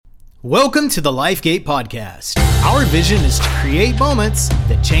Welcome to the LifeGate Podcast. Our vision is to create moments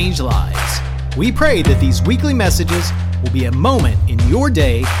that change lives. We pray that these weekly messages will be a moment in your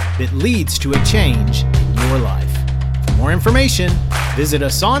day that leads to a change in your life. For more information, visit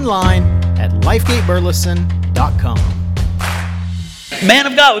us online at lifegateburleson.com. Man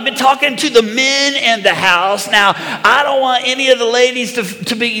of God, we've been talking to the men in the house. Now, I don't want any of the ladies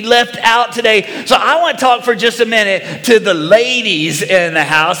to be left out today. So I want to talk for just a minute to the ladies in the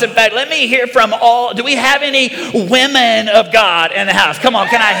house. In fact, let me hear from all. Do we have any women of God in the house? Come on,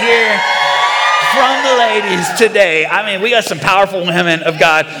 can I hear from the ladies today? I mean, we got some powerful women of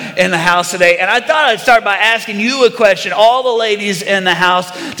God in the house today. And I thought I'd start by asking you a question. All the ladies in the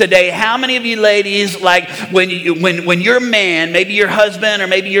house today, how many of you ladies, like when your man, maybe your husband or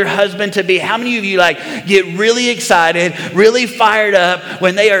maybe your husband to be, how many of you like get really excited, really fired up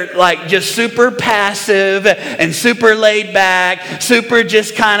when they are like just super passive and super laid back, super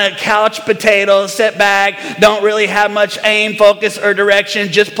just kind of couch potatoes, sit back, don't really have much aim, focus, or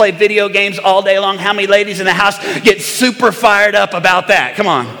direction, just play video games all day long? How many ladies in the house get super fired up about that? Come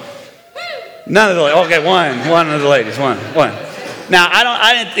on. None of the ladies. Okay, one of the ladies. One. Now,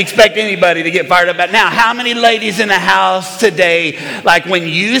 I didn't expect anybody to get fired up about it. Now, how many ladies in the house today, like when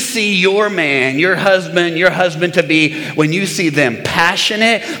you see your man, your husband to be, when you see them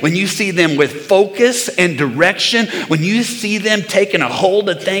passionate, when you see them with focus and direction, when you see them taking a hold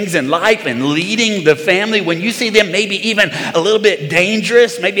of things in life and leading the family, when you see them maybe even a little bit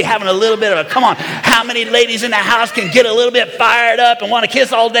dangerous, maybe having a little bit of a, come on, how many ladies in the house can get a little bit fired up and want to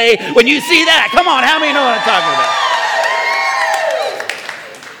kiss all day when you see that? Come on, how many know what I'm talking about?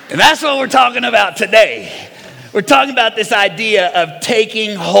 And that's what we're talking about today. We're talking about this idea of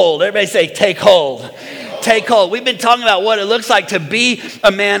taking hold. Everybody say, take hold. Take hold. We've been talking about what it looks like to be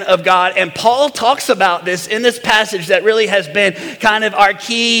a man of God. And Paul talks about this in this passage that really has been kind of our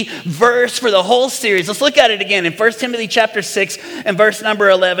key verse for the whole series. Let's look at it again in 1 Timothy chapter 6 and verse number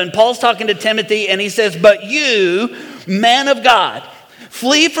 11. Paul's talking to Timothy and he says, but you, man of God,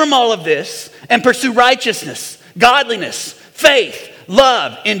 flee from all of this and pursue righteousness, godliness, faith,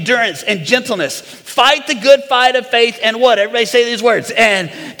 love, endurance, and gentleness. Fight the good fight of faith and what? Everybody say these words. And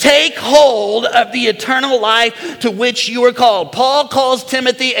take hold of the eternal life to which you are called. Paul calls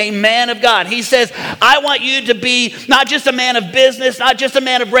Timothy a man of God. He says, I want you to be not just a man of business, not just a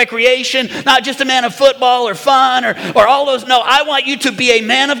man of recreation, not just a man of football or fun or all those. No, I want you to be a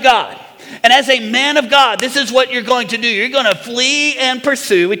man of God. And as a man of God, this is what you're going to do. You're going to flee and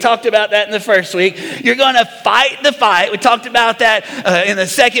pursue. We talked about that in the first week. You're going to fight the fight. We talked about that in the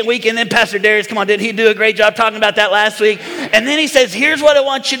second week. And then Pastor Darius, come on, did he do a great job talking about that last week? And then he says, here's what I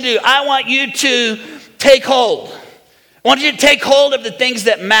want you to do. I want you to take hold. I want you to take hold of the things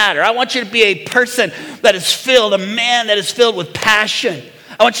that matter. I want you to be a person that is filled, a man that is filled with passion.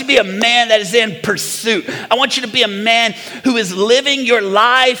 I want you to be a man that is in pursuit. I want you to be a man who is living your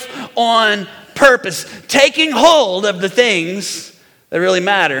life on purpose, taking hold of the things that really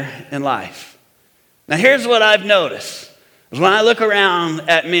matter in life. Now, here's what I've noticed. When I look around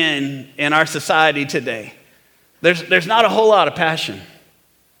at men in our society today, there's not a whole lot of passion.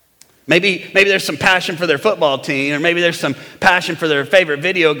 Maybe there's some passion for their football team, or maybe there's some passion for their favorite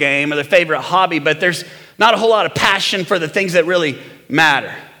video game or their favorite hobby, but there's not a whole lot of passion for the things that really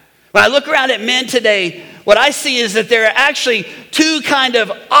matter. When I look around at men today, what I see is that there are actually two kind of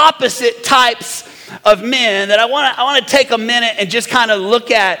opposite types of men that I want to take a minute and just kind of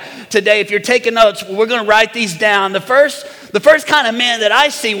look at today. If you're taking notes, we're going to write these down. The first kind of man that I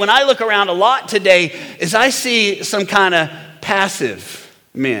see when I look around a lot today is I see some kind of passive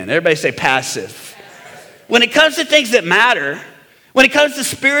men. Everybody say passive. When it comes to things that matter, when it comes to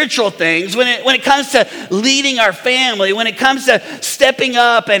spiritual things, when it comes to leading our family, when it comes to stepping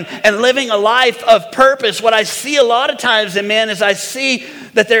up and living a life of purpose, what I see a lot of times in men is I see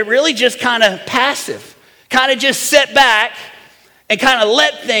that they're really just kind of passive, kind of just sit back and kind of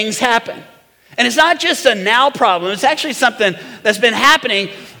let things happen. And it's not just a now problem. It's actually something that's been happening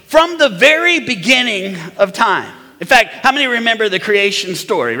from the very beginning of time. In fact, how many remember the creation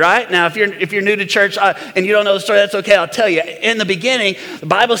story, right? Now, if you're new to church and you don't know the story, that's okay. I'll tell you. In the beginning, the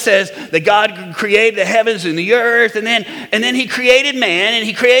Bible says that God created the heavens and the earth, and then he created man, and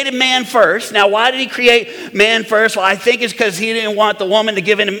he created man first. Now, why did he create man first? Well, I think it's because he didn't want the woman to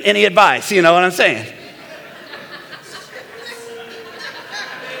give him any advice. You know what I'm saying?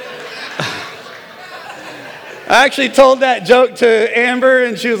 I actually told that joke to Amber,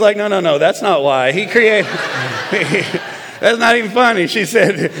 and she was like, no, that's not why. He created, that's not even funny. She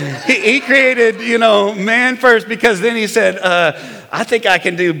said, he created, man first, because then he said, I think I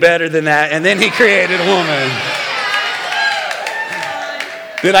can do better than that. And then he created woman.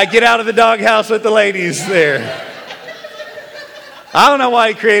 Did I get out of the doghouse with the ladies there? I don't know why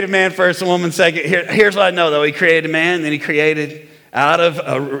he created man first and woman second. Here's what I know, though. He created man, then he created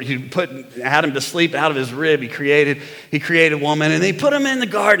he put Adam to sleep out of his rib. He created woman, and he put him in the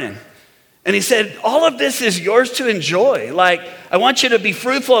garden. And he said, all of this is yours to enjoy. Like, I want you to be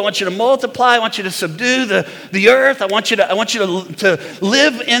fruitful. I want you to multiply. I want you to subdue the earth. I want you to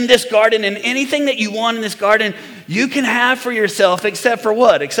live in this garden, and anything that you want in this garden, you can have for yourself, except for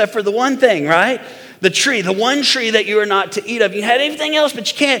what? Except for the one thing, right? The tree, the one tree that you are not to eat of. You had everything else,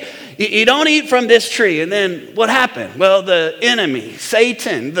 but you don't eat from this tree. And then what happened? Well, the enemy,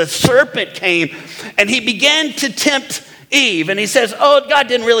 Satan, the serpent came, and he began to tempt Eve. And he says, oh, God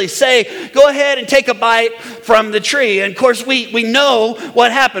didn't really say, go ahead and take a bite from the tree. And of course, we know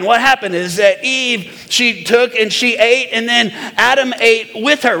what happened. What happened is that Eve, she took and she ate, and then Adam ate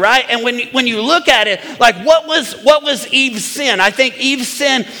with her, right? And when you look at it, like what was Eve's sin? I think Eve's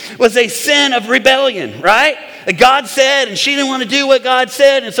sin was a sin of rebellion, right? God said, and she didn't want to do what God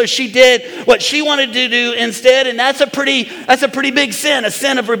said, and so she did what she wanted to do instead, and that's a pretty big sin, a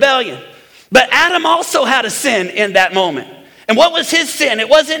sin of rebellion. But Adam also had a sin in that moment. And what was his sin? It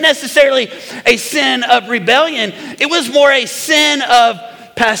wasn't necessarily a sin of rebellion. It was more a sin of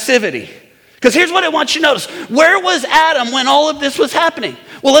passivity. Because here's what I want you to notice. Where was Adam when all of this was happening?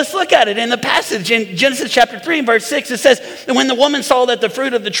 Well, let's look at it in the passage in Genesis chapter 3 and verse 6. It says, and when the woman saw that the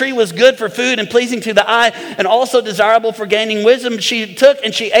fruit of the tree was good for food and pleasing to the eye and also desirable for gaining wisdom, she took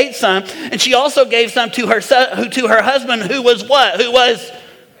and she ate some. And she also gave some to her husband who was what? Who was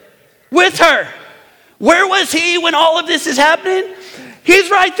with her. Where was he when all of this is happening? He's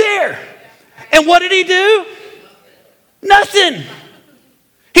right there. And what did he do? Nothing.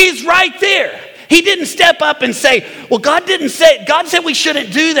 He's right there. He didn't step up and say, well, God said we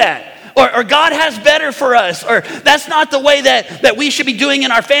shouldn't do that. Or God has better for us. Or that's not the way that we should be doing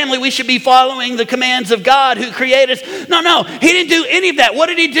in our family. We should be following the commands of God who created us. No, he didn't do any of that. What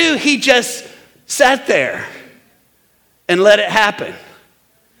did he do? He just sat there and let it happen.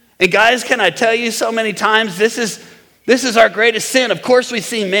 And guys, can I tell you so many times, this is our greatest sin. Of course, we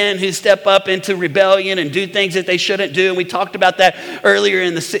see men who step up into rebellion and do things that they shouldn't do. And we talked about that earlier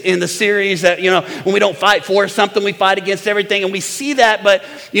in the series that, when we don't fight for something, we fight against everything. And we see that. But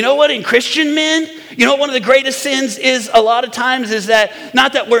you know what? In Christian men, one of the greatest sins is a lot of times is that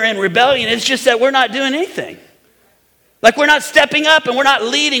not that we're in rebellion. It's just that we're not doing anything. Like we're not stepping up and we're not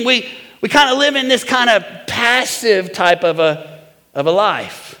leading. We kind of live in this kind of passive type of a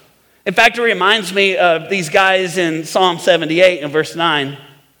life. In fact, it reminds me of these guys in Psalm 78 and verse 9.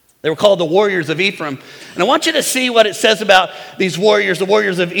 They were called the warriors of Ephraim. And I want you to see what it says about these warriors, the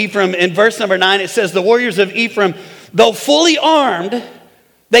warriors of Ephraim. In verse number 9, it says, the warriors of Ephraim, though fully armed,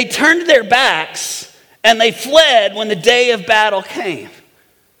 they turned their backs and they fled when the day of battle came.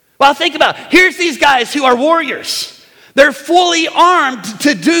 Well, think about it. Here's these guys who are warriors. They're fully armed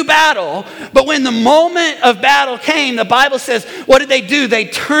to do battle, but when the moment of battle came, the Bible says, what did they do? They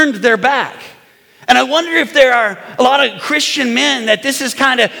turned their back. And I wonder if there are a lot of Christian men that this is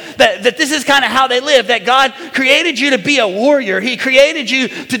kind of how they live, that God created you to be a warrior. He created you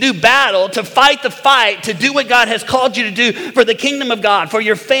to do battle, to fight the fight, to do what God has called you to do for the kingdom of God, for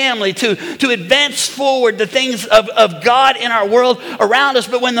your family, to advance forward the things of God in our world around us.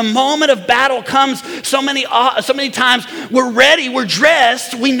 But when the moment of battle comes, so many times we're ready, we're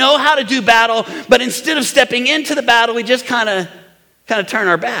dressed, we know how to do battle, but instead of stepping into the battle, we just kind of turn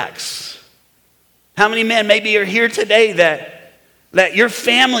our backs. How many men maybe are here today that your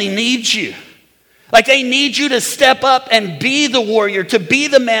family needs you? Like they need you to step up and be the warrior, to be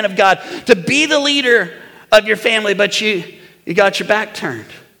the man of God, to be the leader of your family, but you got your back turned.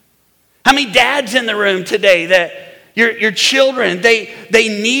 How many dads in the room today that your children, they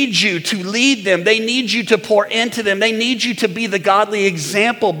need you to lead them. They need you to pour into them. They need you to be the godly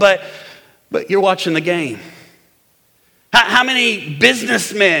example, but you're watching the game. How many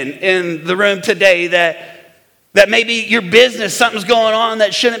businessmen in the room today that maybe your business, something's going on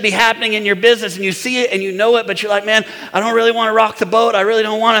that shouldn't be happening in your business and you see it and you know it, but you're like, man, I don't really want to rock the boat. I really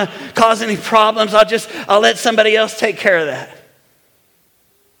don't want to cause any problems. I'll let somebody else take care of that.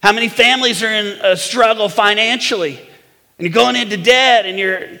 How many families are in a struggle financially and you're going into debt and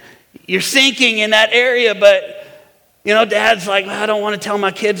you're sinking in that area, but dad's like, I don't want to tell my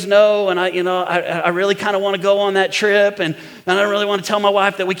kids no, and I really kind of want to go on that trip, and I don't really want to tell my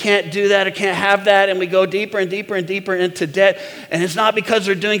wife that we can't do that or can't have that, and we go deeper and deeper and deeper into debt, and it's not because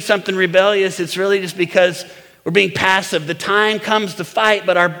we're doing something rebellious, it's really just because we're being passive. The time comes to fight,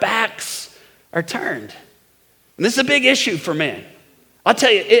 but our backs are turned. And this is a big issue for men. I'll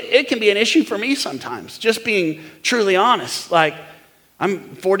tell you, it can be an issue for me sometimes, just being truly honest. Like,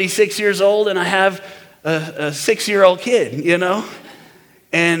 I'm 46 years old and I have a 6-year-old kid, you know?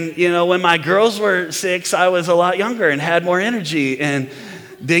 And, you know, when my girls were 6, I was a lot younger and had more energy and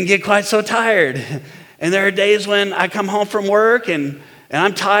didn't get quite so tired. And there are days when I come home from work and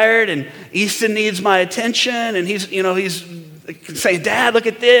I'm tired and Easton needs my attention and he's saying, Dad, look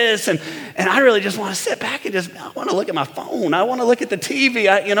at this. And I really just want to sit back and I want to look at my phone. I want to look at the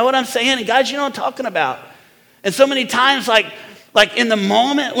TV. You know what I'm saying? And guys, you know what I'm talking about. And so many times, like in the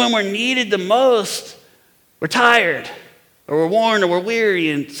moment when we're needed the most, we're tired or we're worn or we're weary.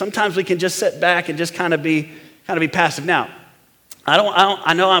 And sometimes we can just sit back and just kind of be passive. Now,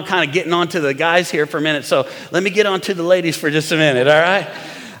 I know I'm kind of getting on to the guys here for a minute, so let me get on to the ladies for just a minute, all right?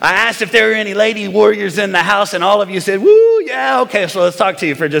 I asked if there were any lady warriors in the house, and all of you said, woo, yeah, okay, so let's talk to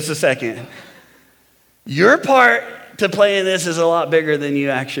you for just a second. Your part to play in this is a lot bigger than you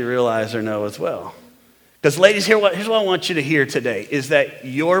actually realize or know as well. Because ladies, here's what I want you to hear today, is that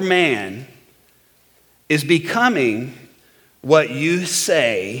your man is becoming what you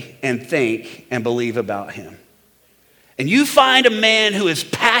say and think and believe about him. And you find a man who is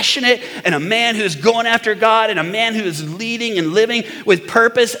passionate and a man who is going after God and a man who is leading and living with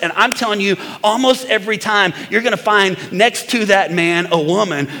purpose. And I'm telling you, almost every time you're going to find next to that man a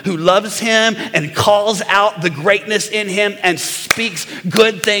woman who loves him and calls out the greatness in him and speaks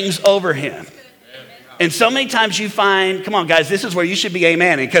good things over him. And so many times you find, come on guys, this is where you should be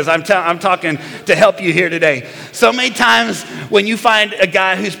amening because I'm talking to help you here today. So many times when you find a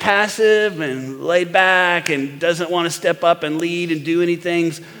guy who's passive and laid back and doesn't want to step up and lead and do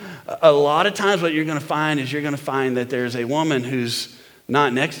anything, a lot of times what you're going to find is you're going to find that there's a woman who's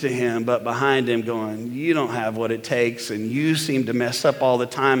not next to him but behind him going, you don't have what it takes and you seem to mess up all the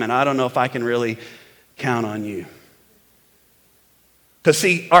time and I don't know if I can really count on you. Because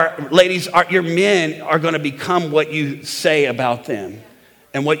see, your men are going to become what you say about them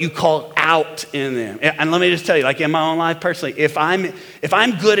and what you call out in them. And let me just tell you, like in my own life personally, if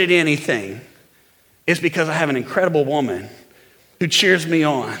I'm good at anything, it's because I have an incredible woman who cheers me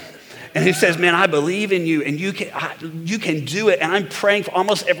on and who says, man, I believe in you and you can do it. And I'm praying for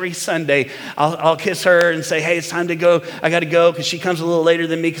almost every Sunday. I'll kiss her and say, hey, it's time to go. I got to go because she comes a little later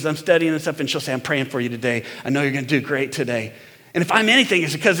than me because I'm studying and stuff. And she'll say, I'm praying for you today. I know you're going to do great today. And if I'm anything,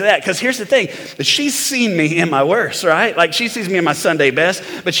 it's because of that. Because here's the thing, that she's seen me in my worst, right? Like she sees me in my Sunday best,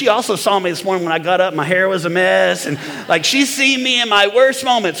 but she also saw me this morning when I got up, my hair was a mess. And like she's seen me in my worst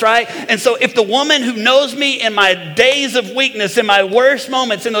moments, right? And so if the woman who knows me in my days of weakness, in my worst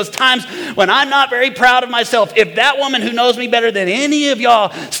moments, in those times when I'm not very proud of myself, if that woman who knows me better than any of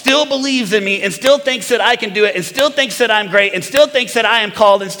y'all still believes in me and still thinks that I can do it and still thinks that I'm great and still thinks that I am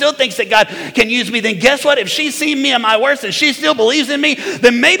called and still thinks that God can use me, then guess what? If she's seen me in my worst and she still believes in me,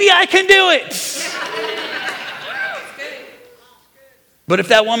 then maybe I can do it. But if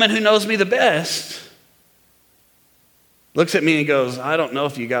that woman who knows me the best looks at me and goes, I don't know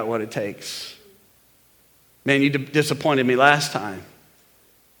if you got what it takes. Man, you disappointed me last time.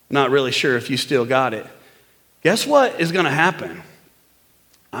 Not really sure if you still got it. Guess what is going to happen?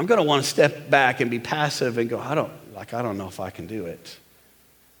 I'm going to want to step back and be passive and go, I don't know if I can do it.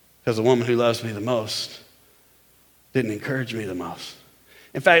 Because the woman who loves me the most didn't encourage me the most.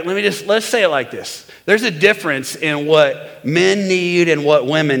 In fact, let's say it like this. There's a difference in what men need and what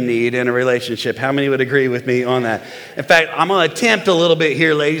women need in a relationship. How many would agree with me on that? In fact, I'm going to attempt a little bit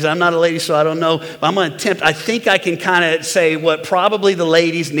here, ladies. I'm not a lady, so I don't know. But I'm going to attempt. I think I can kind of say what probably the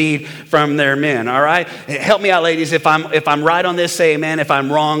ladies need from their men, all right? Help me out, ladies. If I'm right on this, say amen. If I'm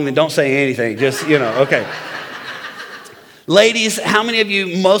wrong, then don't say anything. Just, okay. Ladies, how many of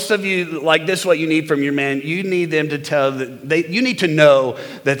you, most of you, like this is what you need from your man? You need them to you need to know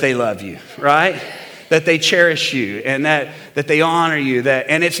that they love you, right? That they cherish you and that they honor you.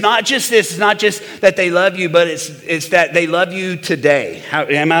 And it's not just this, it's not just that they love you, but it's that they love you today.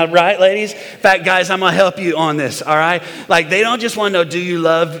 Am I right, ladies? In fact, guys, I'm going to help you on this, all right? Like they don't just want to know, do you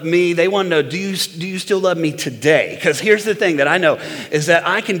love me? They want to know, do you still love me today? Because here's the thing that I know is that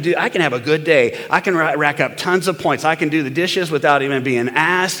I can have a good day. I can rack up tons of points. I can do the dishes without even being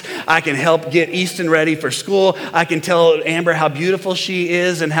asked. I can help get Easton ready for school. I can tell Amber how beautiful she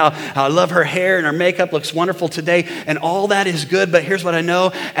is and how I love her hair and her makeup looks wonderful today, and all that is good, but here's what I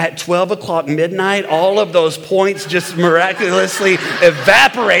know. At 12 o'clock midnight, all of those points just miraculously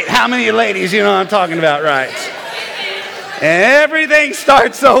evaporate. How many ladies, you know what I'm talking about, right? And everything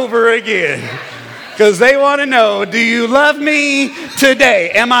starts over again because they want to know, do you love me today?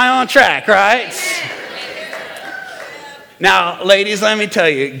 Am I on track, right? Now, ladies, let me tell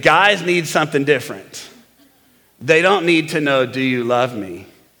you, guys need something different. They don't need to know, do you love me?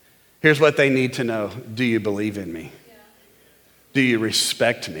 Here's what they need to know. Do you believe in me? Do you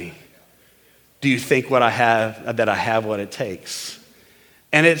respect me? Do you think that I have what it takes?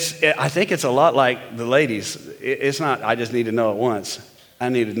 And I think it's a lot like the ladies. It's not, I just need to know it once. I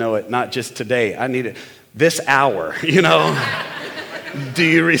need to know it not just today. I need it this hour, Do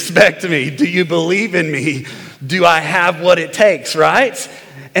you respect me? Do you believe in me? Do I have what it takes, right?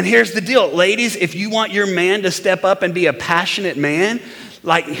 And here's the deal. Ladies, if you want your man to step up and be a passionate man,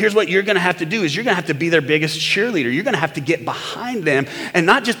 here's what you're going to have to do is you're going to have to be their biggest cheerleader. You're going to have to get behind them, and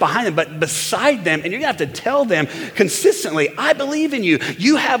not just behind them, but beside them. And you're going to have to tell them consistently, I believe in you.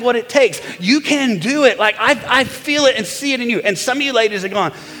 You have what it takes. You can do it. I feel it and see it in you. And some of you ladies are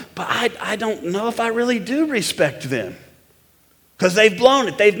going, but I don't know if I really do respect them because they've blown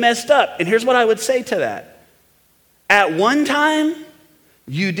it. They've messed up. And here's what I would say to that. At one time,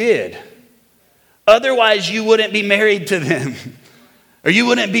 you did. Otherwise, you wouldn't be married to them. Or you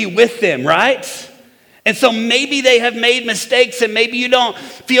wouldn't be with them, right? And so maybe they have made mistakes and maybe you don't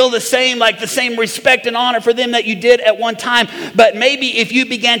feel the same respect and honor for them that you did at one time. But maybe if you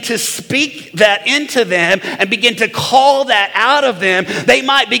began to speak that into them and begin to call that out of them, they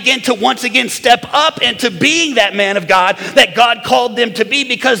might begin to once again step up into being that man of God that God called them to be,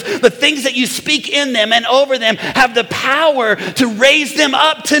 because the things that you speak in them and over them have the power to raise them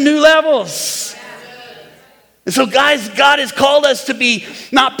up to new levels. And so guys, God has called us to be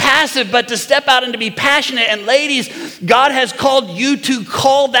not passive, but to step out and to be passionate. And ladies, God has called you to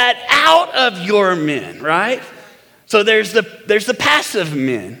call that out of your men, right? So there's the passive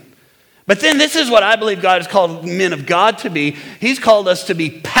men. But then this is what I believe God has called men of God to be. He's called us to be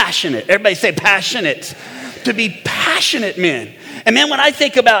passionate. Everybody say passionate. To be passionate men. And man, when I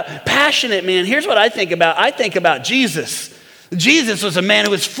think about passionate men, here's what I think about. I think about Jesus. Jesus was a man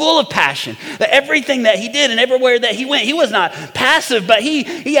who was full of passion. That everything that he did and everywhere that he went, he was not passive, but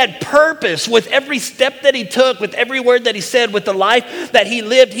he had purpose with every step that he took, with every word that he said, with the life that he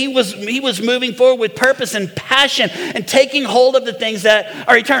lived. He was moving forward with purpose and passion and taking hold of the things that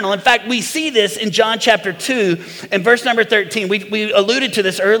are eternal. In fact, we see this in John chapter 2 and verse number 13. We alluded to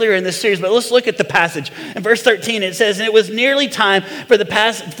this earlier in this series, but let's look at the passage. In verse 13, it says, and it was nearly time for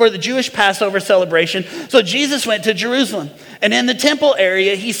the Jewish Passover celebration. So Jesus went to Jerusalem. And in the temple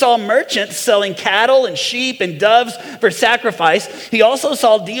area, he saw merchants selling cattle and sheep and doves for sacrifice. He also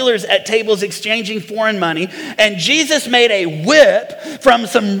saw dealers at tables exchanging foreign money. And Jesus made a whip from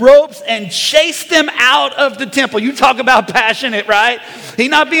some ropes and chased them out of the temple. You talk about passionate, right? He's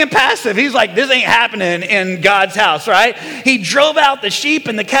not being passive. He's like, this ain't happening in God's house, right? He drove out the sheep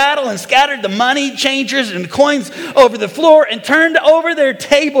and the cattle and scattered the money changers and coins over the floor and turned over their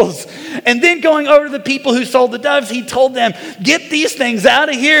tables. And then going over to the people who sold the doves, he told them, get these things out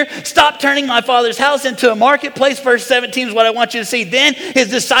of here. Stop turning my Father's house into a marketplace. Verse 17 is what I want you to see. Then his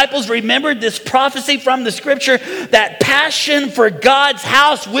disciples remembered this prophecy from the scripture that passion for God's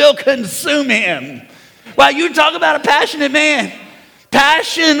house will consume him. Wow, you talk about a passionate man.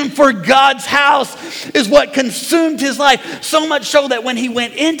 Passion for God's house is what consumed his life. So much so that when he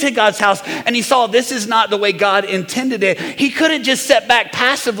went into God's house and he saw this is not the way God intended it, he couldn't just sit back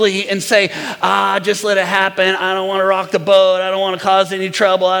passively and say, just let it happen. I don't want to rock the boat. I don't want to cause any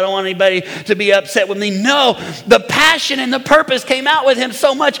trouble. I don't want anybody to be upset with me. No, the passion and the purpose came out with him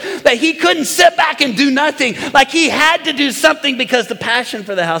so much that he couldn't sit back and do nothing. Like he had to do something because the passion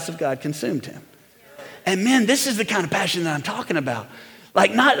for the house of God consumed him. And man, this is the kind of passion that I'm talking about.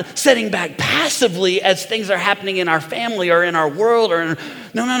 Like not sitting back passively as things are happening in our family or in our world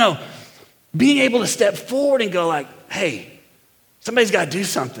no. Being able to step forward and go like, hey, somebody's got to do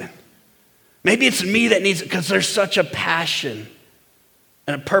something. Maybe it's me that needs it, because there's such a passion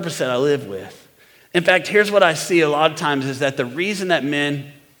and a purpose that I live with. In fact, here's what I see a lot of times is that the reason that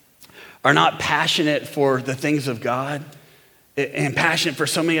men are not passionate for the things of God and passionate for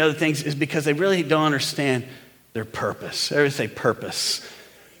so many other things is because they really don't understand their purpose. Everybody say purpose.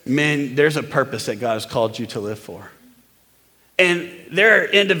 Men, there's a purpose that God has called you to live for. And there are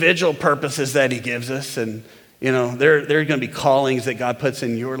individual purposes that he gives us. And, there are going to be callings that God puts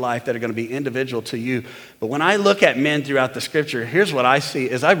in your life that are going to be individual to you. But when I look at men throughout the scripture, here's what I see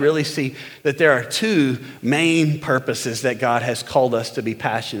is I really see that there are two main purposes that God has called us to be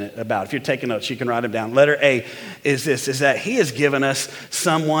passionate about. If you're taking notes, you can write them down. Letter A is this, is that he has given us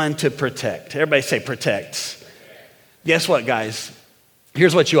someone to protect. Everybody say protect. Guess what, guys?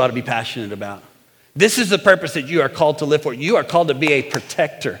 Here's what you ought to be passionate about. This is the purpose that you are called to live for. You are called to be a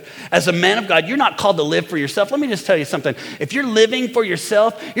protector. As a man of God, you're not called to live for yourself. Let me just tell you something. If you're living for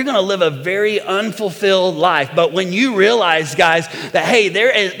yourself, you're going to live a very unfulfilled life. But when you realize, guys, that, hey,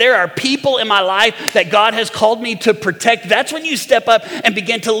 there are people in my life that God has called me to protect, that's when you step up and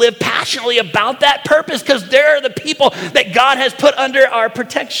begin to live passionately about that purpose, because there are the people that God has put under our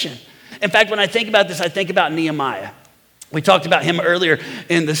protection. In fact, when I think about this, I think about Nehemiah. We talked about him earlier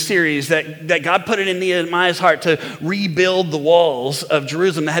in the series, that God put it in Nehemiah's heart to rebuild the walls of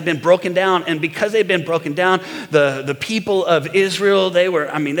Jerusalem that had been broken down. And because they'd been broken down, the people of Israel, they were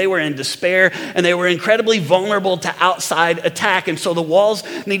in despair, and they were incredibly vulnerable to outside attack. And so the walls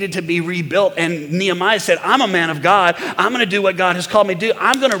needed to be rebuilt. And Nehemiah said, I'm a man of God. I'm going to do what God has called me to do.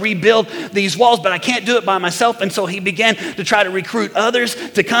 I'm going to rebuild these walls, but I can't do it by myself. And so he began to try to recruit others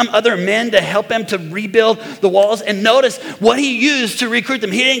to come, other men to help him to rebuild the walls. And notice what he used to recruit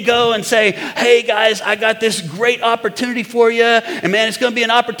them. He didn't go and say, hey guys, I got this great opportunity for you, and man, it's going to be an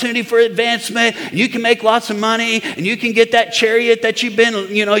opportunity for advancement, and you can make lots of money, and you can get that chariot that you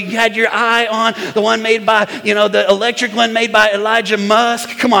had your eye on, the one made by, the electric one made by Elijah Musk.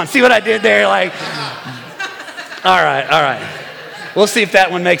 Come on, see what I did there? Like, all right. We'll see if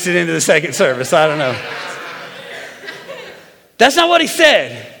that one makes it into the second service. I don't know. That's not what he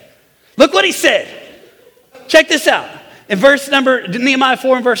said. Look what he said. Check this out. In Nehemiah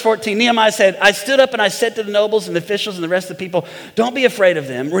 4 and verse 14, Nehemiah said, I stood up and I said to the nobles and the officials and the rest of the people, don't be afraid of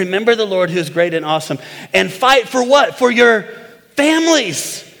them. Remember the Lord who is great and awesome. And fight for what? For your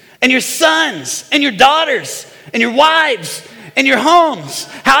families and your sons and your daughters and your wives and your homes.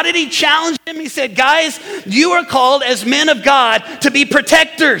 How did he challenge them? He said, guys, you are called as men of God to be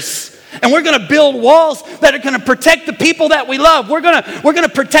protectors. And we're going to build walls that are going to protect the people that we love. We're going to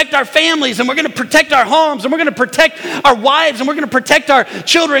protect our families, and we're going to protect our homes, and we're going to protect our wives, and we're going to protect our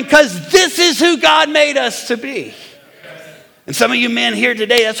children, because this is who God made us to be. And some of you men here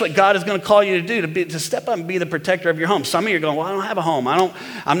today, that's what God is going to call you to do, to step up and be the protector of your home. Some of you are going, well, I don't have a home.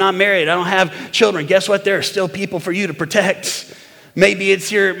 I'm not married. I don't have children. Guess what? There are still people for you to protect. Maybe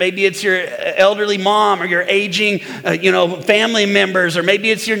it's your elderly mom, or your aging, family members, or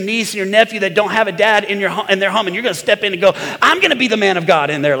maybe it's your niece and your nephew that don't have a dad in their home, and you're going to step in and go, I'm going to be the man of God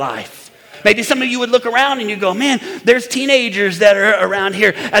in their life. Maybe some of you would look around and you go, man, there's teenagers that are around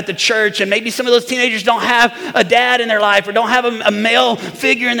here at the church, and maybe some of those teenagers don't have a dad in their life, or don't have a male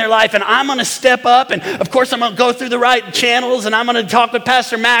figure in their life, and I'm going to step up, and of course I'm going to go through the right channels, and I'm going to talk with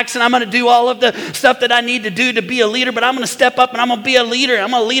Pastor Max, and I'm going to do all of the stuff that I need to do to be a leader, but I'm going to step up and I'm going to be a leader. I'm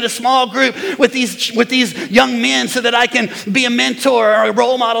going to lead a small group with these young men so that I can be a mentor or a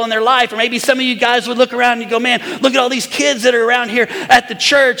role model in their life. Or maybe some of you guys would look around and you go, man, look at all these kids that are around here at the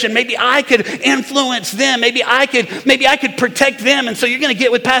church, and maybe I could influence them. Maybe I could protect them. And so you're going to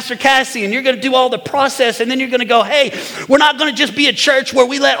get with Pastor Cassie, and you're going to do all the process, and then you're going to go, hey, we're not going to just be a church where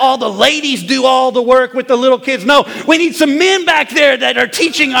we let all the ladies do all the work with the little kids. No, we need some men back there that are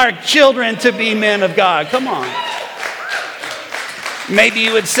teaching our children to be men of God. Come on. Maybe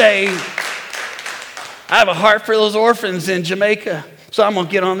you would say, I have a heart for those orphans in Jamaica. So I'm going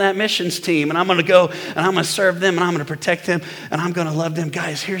to get on that missions team, and I'm going to go and I'm going to serve them, and I'm going to protect them, and I'm going to love them.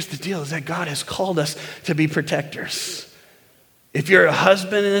 Guys, here's the deal, is that God has called us to be protectors. If you're a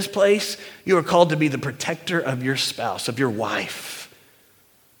husband in this place, you are called to be the protector of your spouse, of your wife.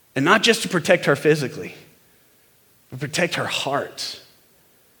 And not just to protect her physically, but protect her heart,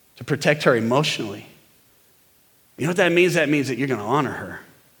 to protect her emotionally. You know what that means? That means that you're going to honor her,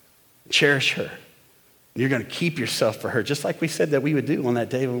 cherish her. You're going to keep yourself for her, just like we said that we would do on that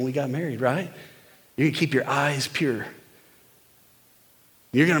day when we got married, right? You're going to keep your eyes pure.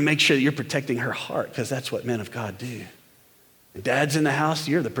 You're going to make sure that you're protecting her heart, because that's what men of God do. And dad's in the house,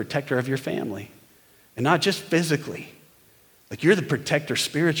 you're the protector of your family. And not just physically. Like, you're the protector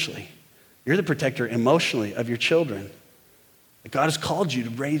spiritually. You're the protector emotionally of your children. Like, God has called you to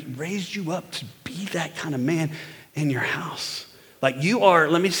raise you up to be that kind of man in your house. Like, you are,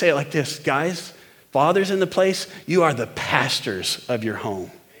 let me say it like this, guys. Fathers in the place, you are the pastors of your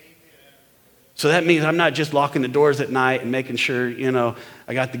home. So that means I'm not just locking the doors at night and making sure,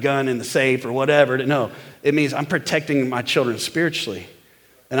 I got the gun in the safe or whatever. No, it means I'm protecting my children spiritually.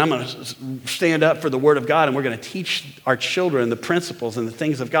 And I'm going to stand up for the Word of God, and we're going to teach our children the principles and the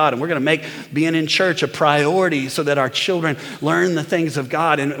things of God. And we're going to make being in church a priority so that our children learn the things of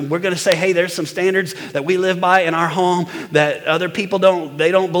God. And we're going to say, hey, there's some standards that we live by in our home that other people don't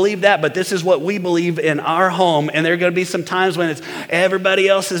believe that, but this is what we believe in our home. And there are going to be some times when it's everybody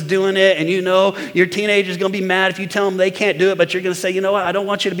else is doing it, and your teenager's going to be mad if you tell them they can't do it, but you're going to say, you know what, I don't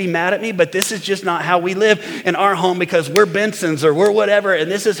want you to be mad at me, but this is just not how we live in our home, because we're Bensons or we're whatever, and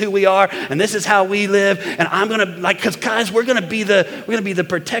this this is who we are, and this is how we live, and I'm gonna, like, because guys, we're gonna be the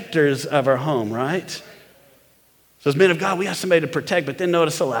protectors of our home, right? So as men of God, we have somebody to protect, but then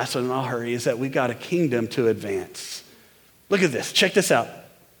notice the last one, and I'll hurry, is that we've got a kingdom to advance. Look at this, check this out.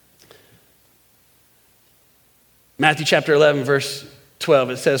 Matthew chapter 11, verse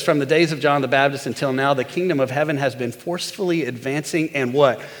 12, it says, from the days of John the Baptist until now, the kingdom of heaven has been forcefully advancing, and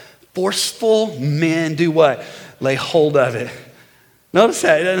what? Forceful men do what? Lay hold of it. Notice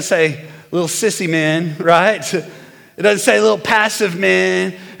that. It doesn't say little sissy men, right? It doesn't say little passive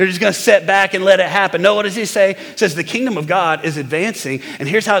men. They're just going to sit back and let it happen. No, what does he say? It says the kingdom of God is advancing, and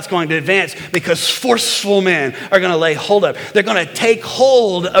here's how it's going to advance, because forceful men are going to lay hold of. They're going to take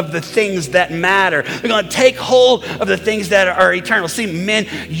hold of the things that matter. They're going to take hold of the things that are eternal. See, men,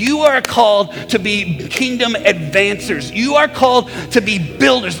 you are called to be kingdom advancers. You are called to be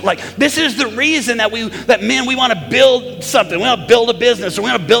builders. Like, this is the reason that men, we want to build something. We want to build a business, or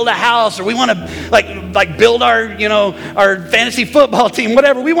we want to build a house, or we want to like build our fantasy football team,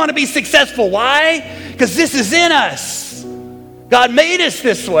 whatever. We want to be successful. Why? Because this is in us. God made us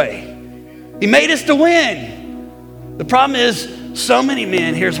this way. He made us to win. The problem is, so many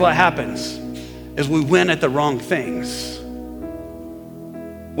men, here's what happens, is we win at the wrong things.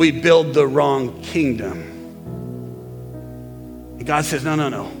 We build the wrong kingdom. And God says,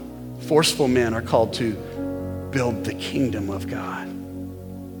 no. Forceful men are called to build the kingdom of God.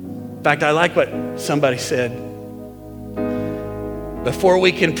 In fact, I like what somebody said. Before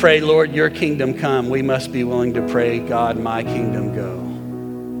we can pray, Lord, your kingdom come, we must be willing to pray, God, my kingdom go.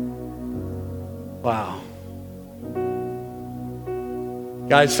 Wow.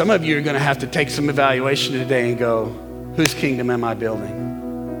 Guys, some of you are going to have to take some evaluation today and go, whose kingdom am I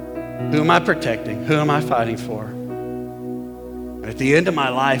building? Who am I protecting? Who am I fighting for? At the end of my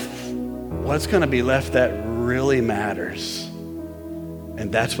life, what's going to be left that really matters?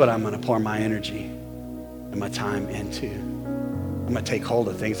 And that's what I'm going to pour my energy and my time into. I'm going to take hold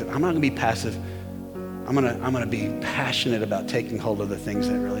of things. I'm not going to be passive. I'm going to be passionate about taking hold of the things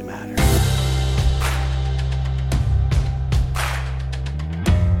that really matter.